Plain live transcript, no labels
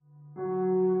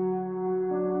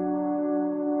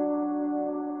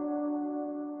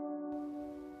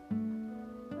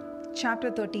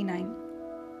Chapter 39.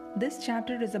 This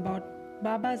chapter is about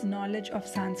Baba's knowledge of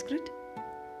Sanskrit,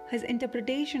 his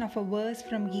interpretation of a verse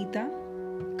from Gita,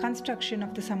 construction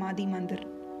of the Samadhi Mandir.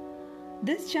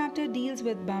 This chapter deals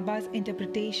with Baba's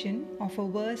interpretation of a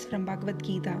verse from Bhagavad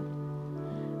Gita.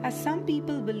 As some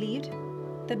people believed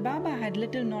that Baba had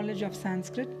little knowledge of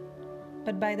Sanskrit,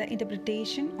 but by the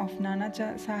interpretation of Nana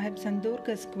Sahib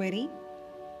Chandorkar's query,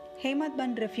 Hemad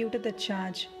Band refuted the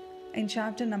charge in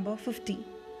chapter number 50.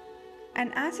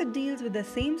 And as it deals with the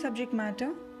same subject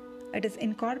matter, it is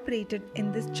incorporated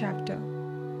in this chapter.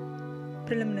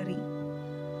 Preliminary.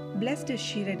 Blessed is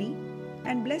Shiradi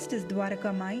and blessed is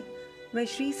Dwarakamai, where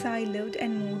Sri Sai lived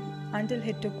and moved until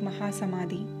he took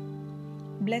Mahasamadhi.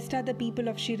 Blessed are the people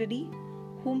of Shiradi,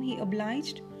 whom he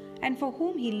obliged and for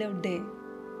whom he lived there.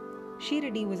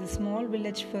 Shiradi was a small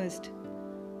village first,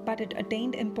 but it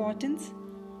attained importance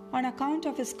on account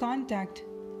of his contact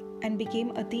and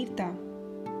became a Tirtha,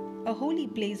 a holy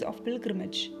place of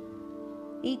pilgrimage.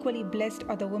 Equally blessed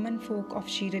are the women folk of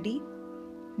Shiradi.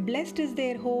 Blessed is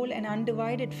their whole and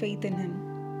undivided faith in him.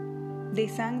 They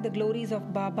sang the glories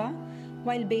of Baba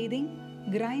while bathing,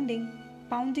 grinding,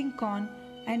 pounding corn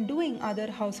and doing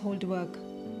other household work.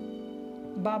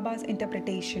 Baba's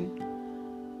interpretation.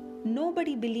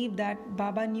 Nobody believed that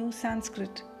Baba knew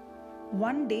Sanskrit.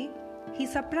 One day, he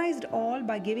surprised all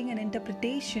by giving an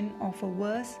interpretation of a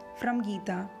verse from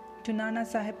Gita to Nana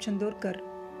Sahib Chandorkar.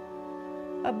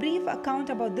 A brief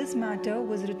account about this matter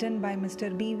was written by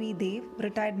Mr. B.V. Dev,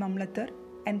 retired Mamlatar,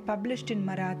 and published in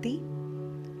Marathi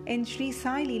in Sri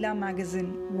Sai Leela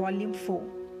magazine, volume 4.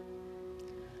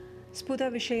 Sputa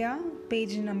Vishaya,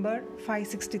 page number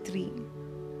 563.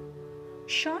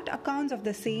 Short accounts of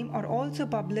the same are also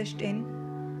published in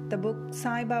the book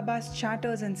Sai Baba's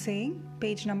Chatters and Saying,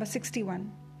 page number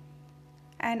 61,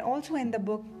 and also in the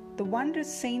book The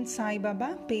Wondrous Saint Sai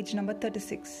Baba, page number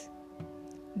 36.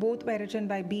 Both were written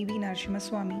by B.V. Narasimha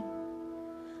Swami.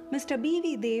 Mr.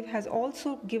 B.V. Dev has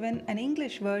also given an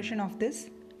English version of this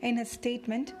in his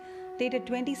statement dated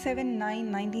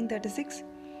 27/9/1936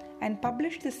 and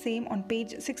published the same on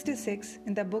page 66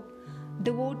 in the book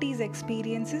Devotees'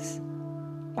 Experiences,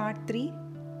 Part 3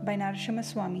 by Narasimha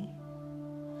Swami.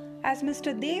 As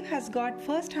Mr. Dev has got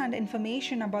first-hand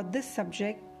information about this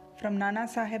subject from Nana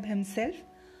Sahib himself,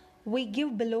 we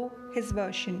give below his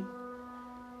version.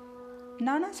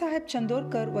 Nana Sahib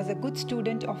Chandorkar was a good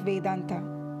student of Vedanta.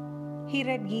 He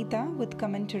read Gita with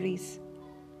commentaries.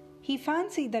 He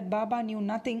fancied that Baba knew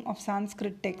nothing of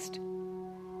Sanskrit text.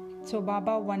 So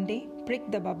Baba one day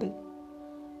pricked the bubble.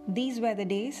 These were the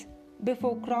days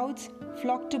before crowds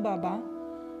flocked to Baba,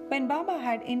 when Baba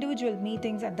had individual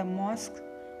meetings at the mosque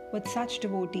with such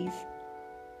devotees.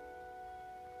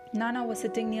 Nana was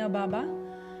sitting near Baba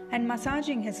and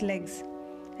massaging his legs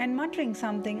and muttering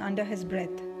something under his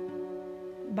breath.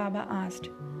 Baba asked,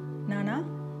 "Nana,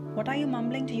 what are you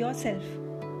mumbling to yourself?"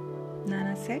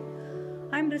 Nana said,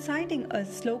 "I am reciting a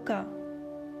sloka."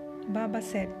 Baba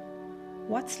said,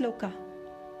 "What sloka?"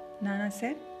 Nana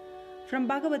said, "From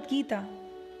Bhagavad Gita."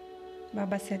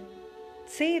 Baba said,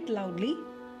 "Say it loudly."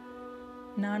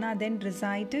 Nana then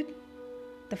recited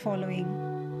the following: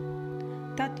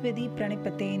 Tatvidi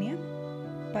pranipatenya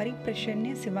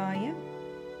pariprashanya sivaya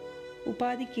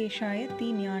upadikeshaya ti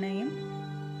jnanayam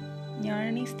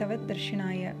jnanani stavat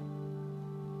darshanaya.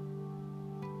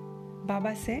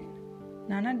 Baba said,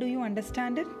 "Nana, do you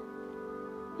understand it?"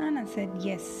 Nana said,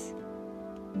 "Yes."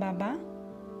 Baba,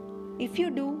 "If you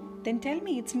do, then tell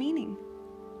me its meaning."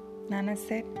 Nana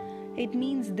said, "It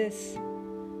means this: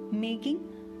 making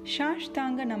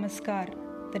Shashtanga Namaskar,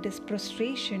 that is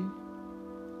prostration,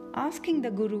 asking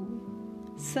the Guru,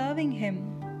 serving him,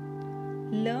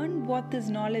 learn what this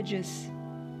knowledge is.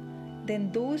 Then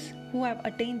those who have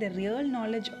attained the real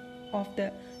knowledge of the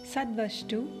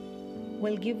Sadvastu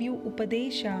will give you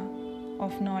Upadesha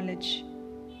of knowledge."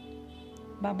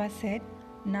 Baba said,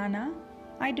 "Nana,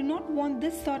 I do not want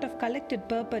this sort of collected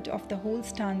purport of the whole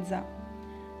stanza.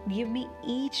 Give me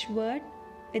each word,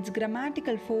 its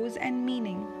grammatical force and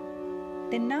meaning."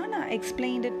 Then Nana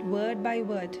explained it word by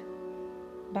word.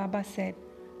 Baba said,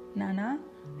 "Nana,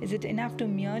 is it enough to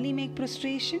merely make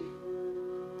prostration?"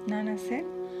 Nana said,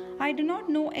 "I do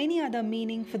not know any other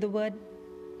meaning for the word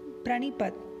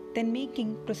pranipat than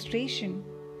making prostration."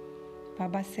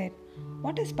 Baba said,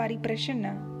 "What is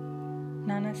pariprashana?"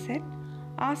 Nana said,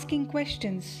 "Asking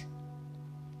questions."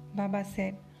 Baba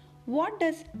said, "What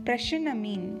does prashana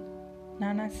mean?"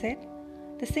 Nana said,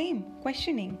 "The same,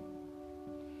 questioning."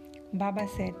 Baba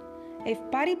said, "If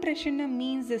pariprashana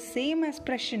means the same as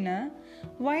prashana,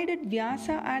 why did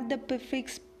Vyasa add the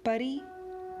prefix pari?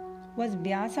 Was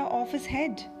Vyasa off his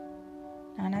head?"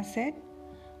 Nana said,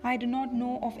 I do not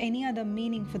know of any other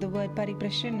meaning for the word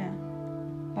pariprashana.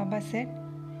 Baba said,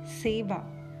 Seva.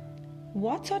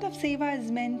 What sort of seva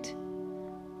is meant?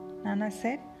 Nana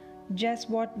said, just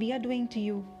what we are doing to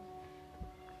you.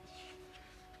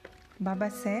 Baba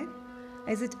said,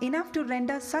 is it enough to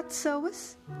render such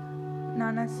service?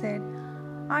 Nana said,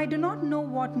 I do not know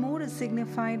what more is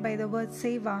signified by the word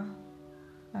seva.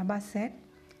 Baba said,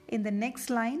 in the next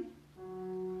line,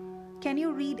 can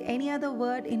you read any other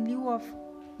word in lieu of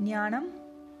jnanam?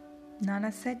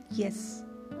 Nana said, yes.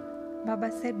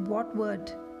 Baba said, what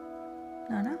word?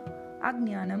 Nana,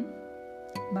 ajnanam.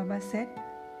 Baba said,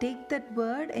 take that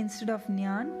word instead of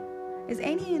jnan. Is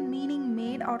any meaning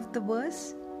made out of the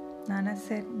verse? Nana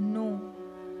said, no.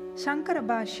 Shankara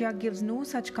Bhashya gives no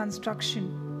such construction.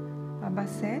 Baba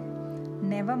said,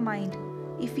 never mind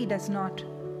if he does not.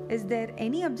 Is there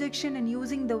any objection in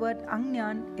using the word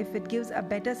ajnan if it gives a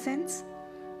better sense?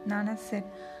 Nana said,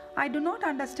 I do not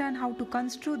understand how to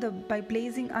construe by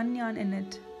placing ajnan in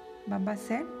it. Baba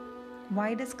said,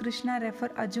 why does Krishna refer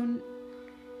Arjuna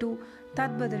to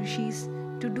Tattvadarshis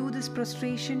to do this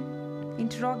prostration,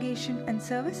 interrogation and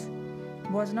service?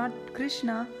 Was not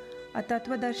Krishna a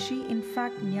Tattvadarshi, in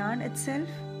fact Jnana itself?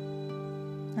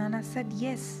 Nana said,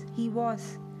 yes, he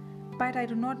was. But I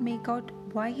do not make out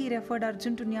why he referred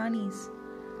Arjuna to Jnanis.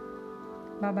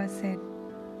 Baba said,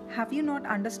 have you not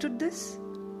understood this?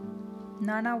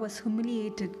 Nana was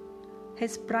humiliated.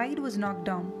 His pride was knocked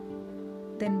down.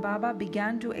 Then Baba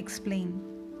began to explain.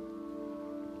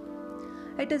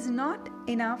 It is not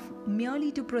enough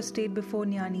merely to prostrate before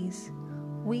Jnanis.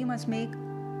 We must make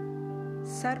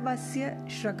Sarvasya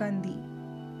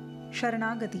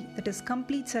Sharanagati, that is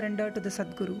complete surrender to the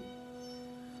Sadguru.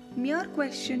 Mere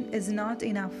question is not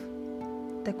enough.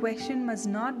 The question must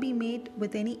not be made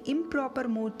with any improper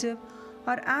motive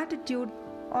or attitude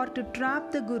or to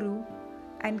trap the Guru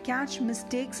and catch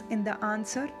mistakes in the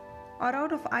answer or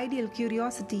out of ideal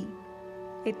curiosity.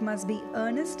 It must be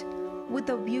earnest with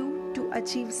a view to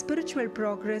achieve spiritual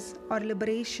progress or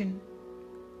liberation.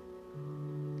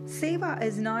 Seva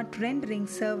is not rendering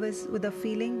service with a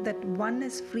feeling that one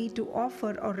is free to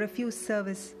offer or refuse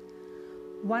service.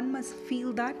 One must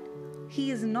feel that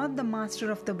he is not the master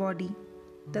of the body,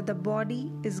 that the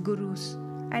body is Guru's,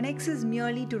 and exists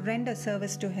merely to render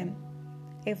service to him.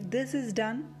 If this is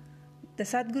done, the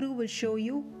Sadguru will show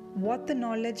you what the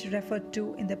knowledge referred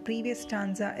to in the previous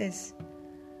stanza is.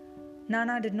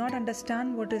 Nana did not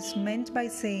understand what is meant by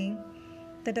saying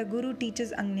that a Guru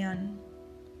teaches Ajnan.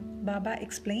 Baba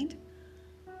explained,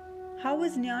 how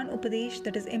is Jnan Upadesh,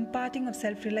 that is imparting of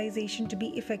self-realization, to be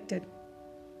effected?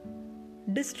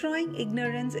 Destroying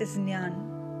ignorance is Jnan.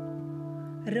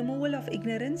 Removal of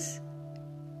ignorance?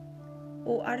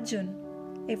 O Arjun,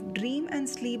 if dream and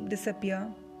sleep disappear,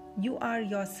 you are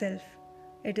yourself.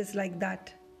 It is like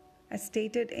that, as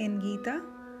stated in Gita,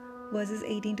 verses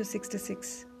 18 to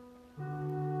 66.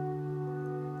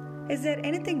 Is there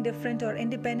anything different or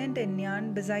independent in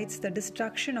Jnana besides the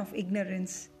destruction of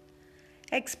ignorance?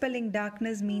 Expelling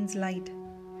darkness means light.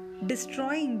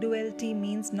 Destroying duality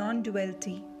means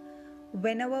non-duality.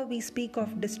 Whenever we speak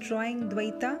of destroying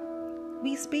Dvaita,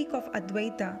 we speak of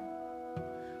Advaita.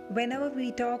 Whenever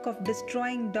we talk of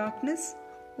destroying darkness,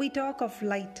 we talk of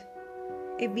light.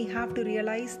 If we have to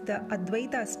realize the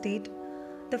Advaita state,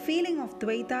 the feeling of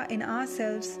Dvaita in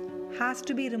ourselves has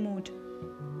to be removed.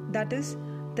 That is,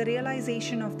 the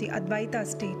realization of the Advaita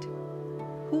state.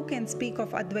 Who can speak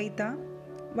of Advaita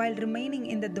while remaining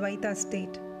in the Dvaita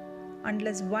state?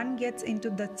 Unless one gets into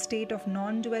the state of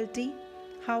non-duality,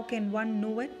 how can one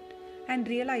know it and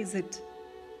realize it?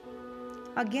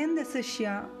 Again, the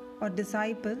Sishya or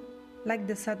disciple, like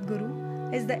the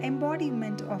Sadguru, is the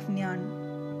embodiment of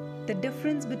Jnana. The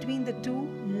difference between the two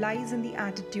lies in the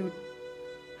attitude.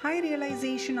 High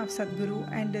realization of Sadguru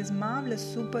and his marvelous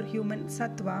superhuman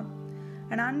Sattva,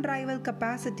 an unrivaled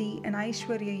capacity in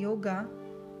Aishwarya Yoga,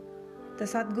 the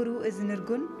Sadguru is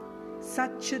Nirgun,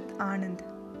 Satchit Anand.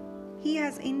 He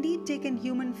has indeed taken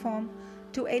human form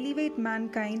to elevate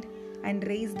mankind and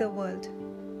raise the world.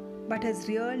 But his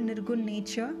real Nirgun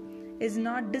nature is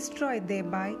not destroyed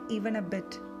thereby even a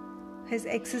bit. His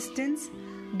existence,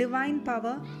 divine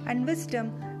power and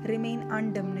wisdom remain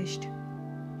undiminished.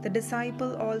 The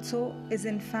disciple also is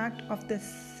in fact of the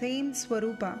same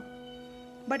Swarupa,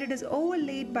 but it is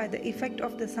overlaid by the effect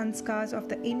of the sanskars of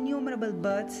the innumerable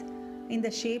births in the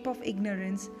shape of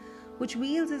ignorance, which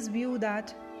wields his view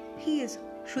that he is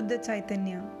Shuddha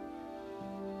Chaitanya.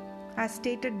 As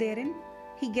stated therein,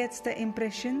 he gets the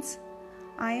impressions,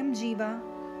 I am Jiva,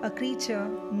 a creature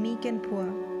meek and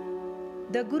poor.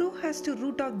 The Guru has to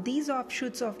root out these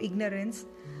offshoots of ignorance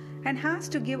and has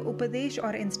to give Upadesh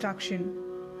or instruction.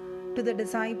 To the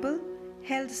disciple,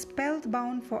 held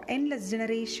spellbound for endless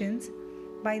generations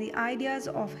by the ideas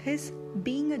of his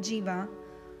being a Jiva,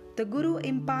 the Guru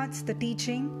imparts the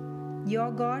teaching,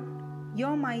 "Your God,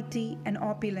 you're mighty and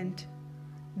opulent."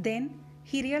 Then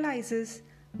he realizes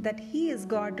that he is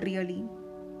God really.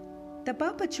 The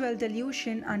perpetual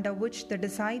delusion under which the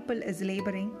disciple is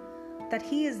laboring, that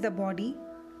he is the body,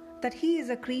 that he is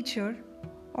a creature,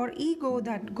 or ego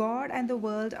that God and the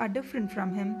world are different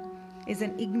from him, is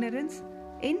an ignorance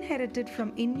inherited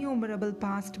from innumerable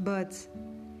past births.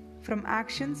 From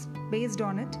actions based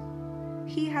on it,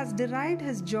 he has derived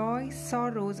his joy,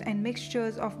 sorrows, and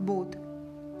mixtures of both.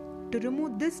 To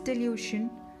remove this delusion,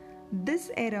 this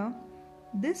error,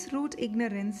 this root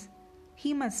ignorance,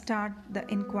 he must start the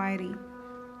inquiry.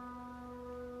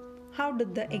 How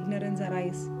did the ignorance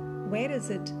arise? Where is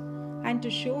it? And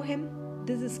to show him,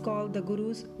 this is called the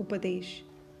Guru's Upadesh.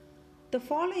 The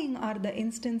following are the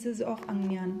instances of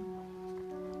Ajnan.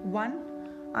 1.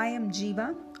 I am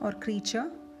Jiva or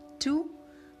creature. 2.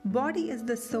 Body is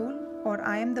the soul or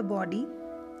I am the body.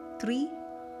 3.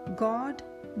 God,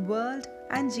 world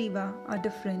and Jiva are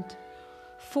different.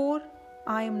 4.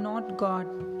 I am not God.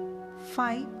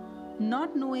 5.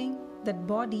 Not knowing that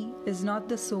body is not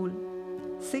the soul.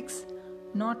 6.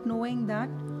 Not knowing that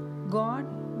God,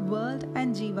 world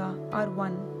and Jiva are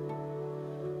one.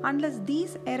 Unless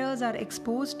these errors are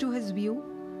exposed to his view,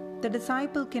 the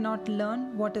disciple cannot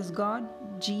learn what is God,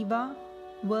 Jiva,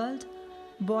 world,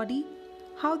 body,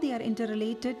 how they are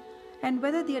interrelated, and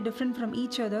whether they are different from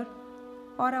each other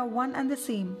or are one and the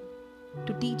same.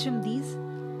 To teach him these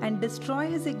and destroy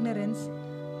his ignorance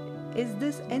is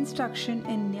this instruction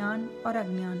in Jnana or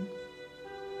Ajnan.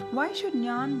 Why should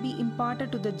Jnana be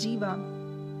imparted to the Jiva?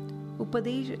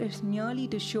 Upadesh is merely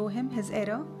to show him his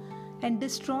error and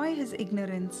destroy his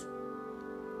ignorance.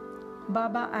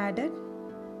 Baba added,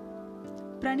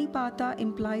 Pranipata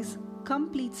implies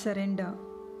complete surrender.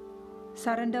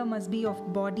 Surrender must be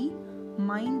of body,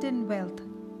 mind and wealth.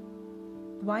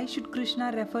 Why should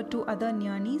Krishna refer to other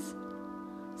jnanis?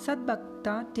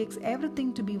 Sadbhakta takes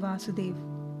everything to be Vasudev.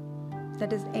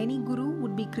 That is, any guru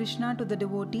would be Krishna to the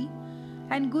devotee,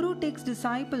 and guru takes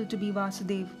disciple to be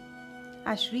Vasudev.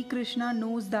 As Sri Krishna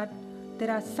knows that there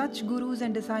are such gurus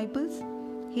and disciples,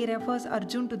 he refers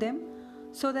Arjun to them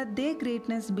so that their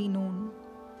greatness be known.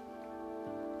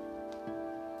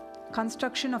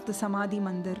 Construction of the Samadhi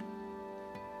Mandir.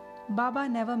 Baba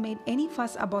never made any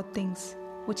fuss about things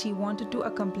which he wanted to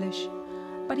accomplish,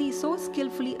 but he so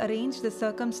skillfully arranged the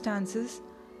circumstances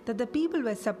that the people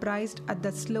were surprised at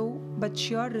the slow but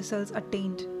sure results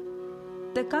attained.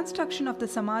 The construction of the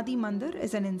Samadhi Mandir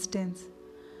is an instance.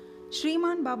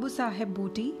 Shriman Babu Saheb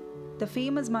Bhuti, the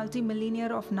famous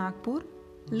multi-millionaire of Nagpur,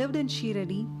 lived in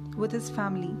Shiradi with his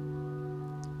family.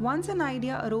 Once an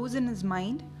idea arose in his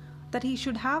mind that he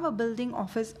should have a building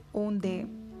of his own there.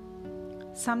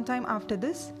 Sometime after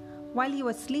this, while he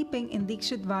was sleeping in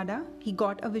Dikshit Vada, he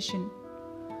got a vision.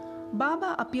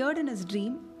 Baba appeared in his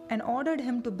dream and ordered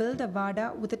him to build a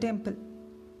Vada with a temple.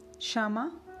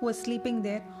 Shama, who was sleeping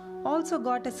there, also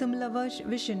got a similar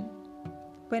vision.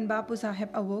 When Bapu Saheb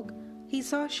awoke, he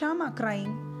saw Shama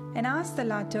crying and asked the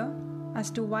latter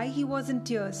as to why he was in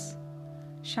tears.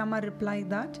 Shama replied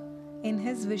that, in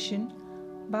his vision,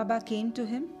 Baba came to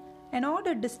him and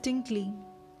ordered distinctly,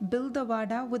 "Build the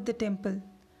Vada with the temple.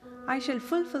 I shall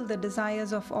fulfill the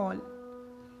desires of all."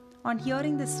 On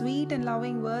hearing the sweet and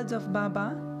loving words of Baba,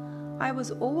 I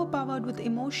was overpowered with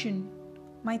emotion.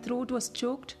 My throat was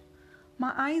choked,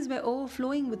 my eyes were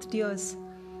overflowing with tears,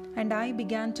 and I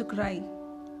began to cry.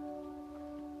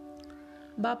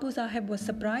 Bapu Saheb was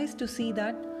surprised to see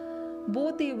that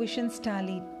both their visions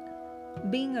tallied.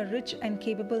 Being a rich and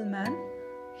capable man,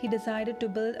 he decided to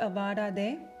build a Vada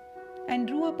there and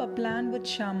drew up a plan with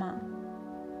Shama.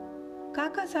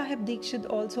 Kaka Saheb Dikshit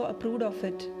also approved of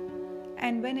it,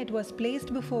 and when it was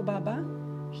placed before Baba,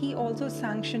 he also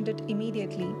sanctioned it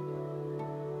immediately.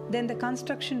 Then the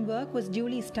construction work was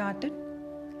duly started,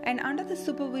 and under the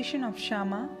supervision of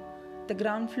Shama, the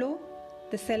ground floor,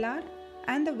 the cellar,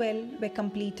 and the well were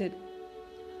completed.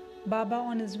 Baba,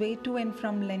 on his way to and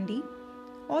from Lendi,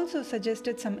 also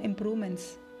suggested some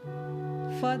improvements.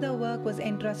 Further work was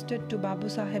entrusted to Babu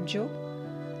Saheb Jog,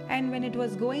 and when it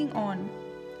was going on,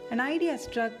 an idea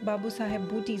struck Babu Saheb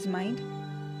Bhuti's mind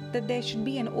that there should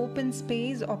be an open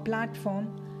space or platform,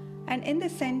 and in the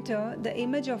center the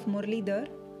image of Murlidhar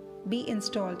be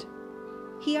installed.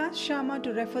 He asked Shama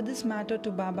to refer this matter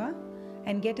to Baba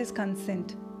and get his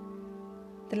consent.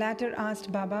 The latter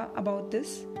asked Baba about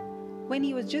this when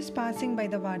he was just passing by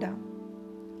the Vada.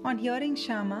 On hearing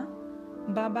Shama,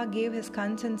 Baba gave his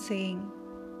consent saying,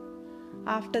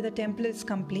 After the temple is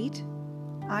complete,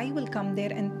 I will come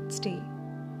there and stay.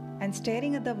 And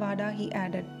staring at the Vada, he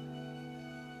added,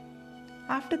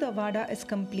 After the Vada is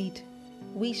complete,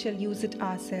 we shall use it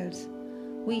ourselves.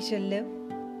 We shall live,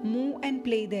 move and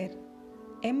play there,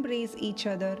 embrace each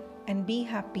other and be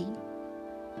happy.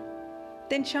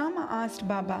 Then Shama asked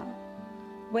Baba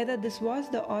whether this was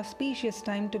the auspicious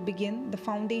time to begin the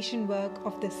foundation work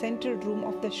of the central room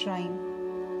of the shrine.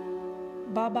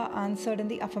 Baba answered in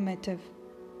the affirmative.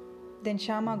 Then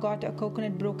Shama got a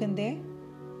coconut broken there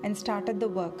and started the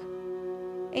work.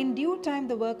 In due time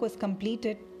the work was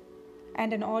completed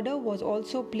and an order was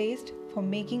also placed for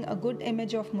making a good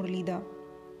image of Murlidhar.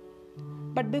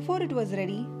 But before it was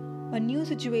ready, a new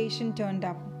situation turned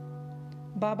up.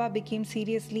 Baba became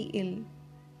seriously ill.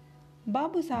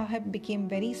 Babu Sahib became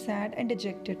very sad and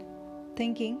dejected,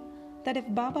 thinking that if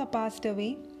Baba passed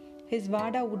away, his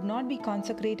Vada would not be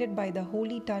consecrated by the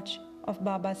holy touch of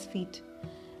Baba's feet,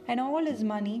 and all his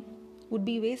money would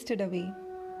be wasted away.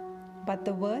 But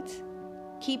the words,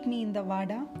 "Keep me in the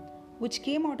Vada," which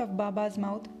came out of Baba's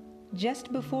mouth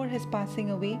just before his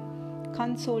passing away,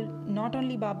 consoled not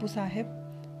only Babu Sahib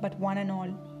but one and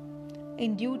all.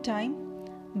 In due time,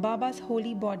 Baba's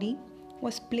holy body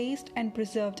was placed and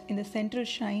preserved in the central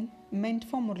shrine meant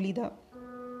for Murlidhar,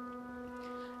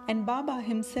 and Baba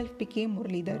himself became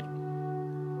Murlidhar.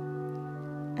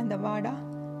 And the Vada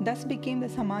thus became the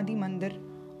Samadhi Mandir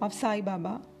of Sai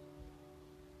Baba.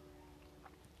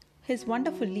 His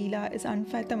wonderful Leela is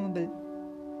unfathomable.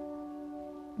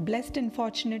 Blessed and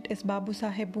fortunate is Babu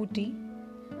Sahib Bhuti,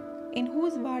 in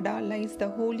whose Vada lies the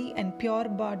holy and pure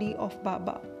body of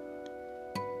Baba.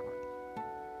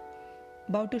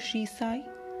 Bow to Sri Sai,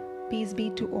 peace be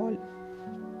to all.